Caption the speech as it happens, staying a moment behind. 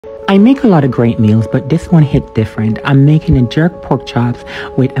I make a lot of great meals, but this one hit different. I'm making a jerk pork chops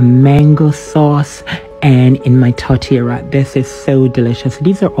with a mango sauce and in my tortilla wrap. This is so delicious.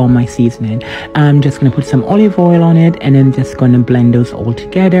 These are all my seasoning. I'm just going to put some olive oil on it, and I'm just going to blend those all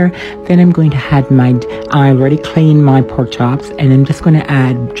together. Then I'm going to add I already cleaned my pork chops, and I'm just going to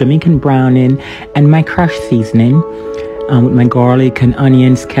add Jamaican browning and my crushed seasoning. With my garlic and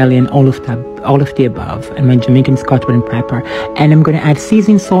onions, scallion, all of the above, and my Jamaican Scotch bonnet pepper. And I'm going to add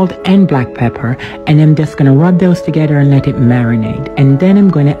seasoning salt and black pepper, and I'm just going to rub those together and let it marinate. And then I'm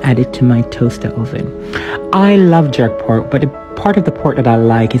going to add it to my toaster oven. I love jerk pork, but the part of the pork that I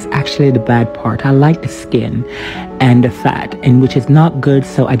like is actually the bad part. I like the skin and the fat, and which is not good,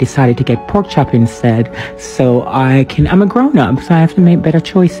 so I decided to get pork chop instead. So I'm a grown-up, so I have to make better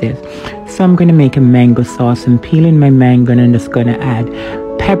choices. So I'm going to make a mango sauce. I'm peeling my mango, and I'm just going to add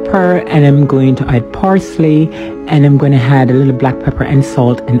pepper, and I'm going to add parsley, and I'm going to add a little black pepper and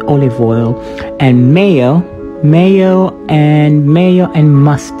salt and olive oil and mayo and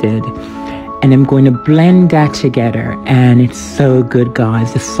mustard. And I'm going to blend that together, and it's so good,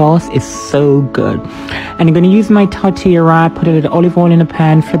 guys. The sauce is so good. And I'm going to use my tortilla wrap, put a little olive oil in a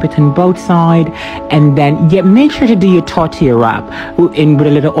pan, flip it on both sides, and then make sure to do your tortilla wrap with a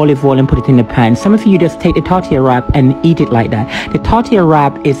little olive oil and put it in the pan. Some of you just take the tortilla wrap and eat it like that. The tortilla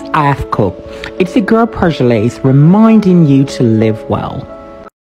wrap is half cooked. It's a girl Perjolaise reminding you to live well.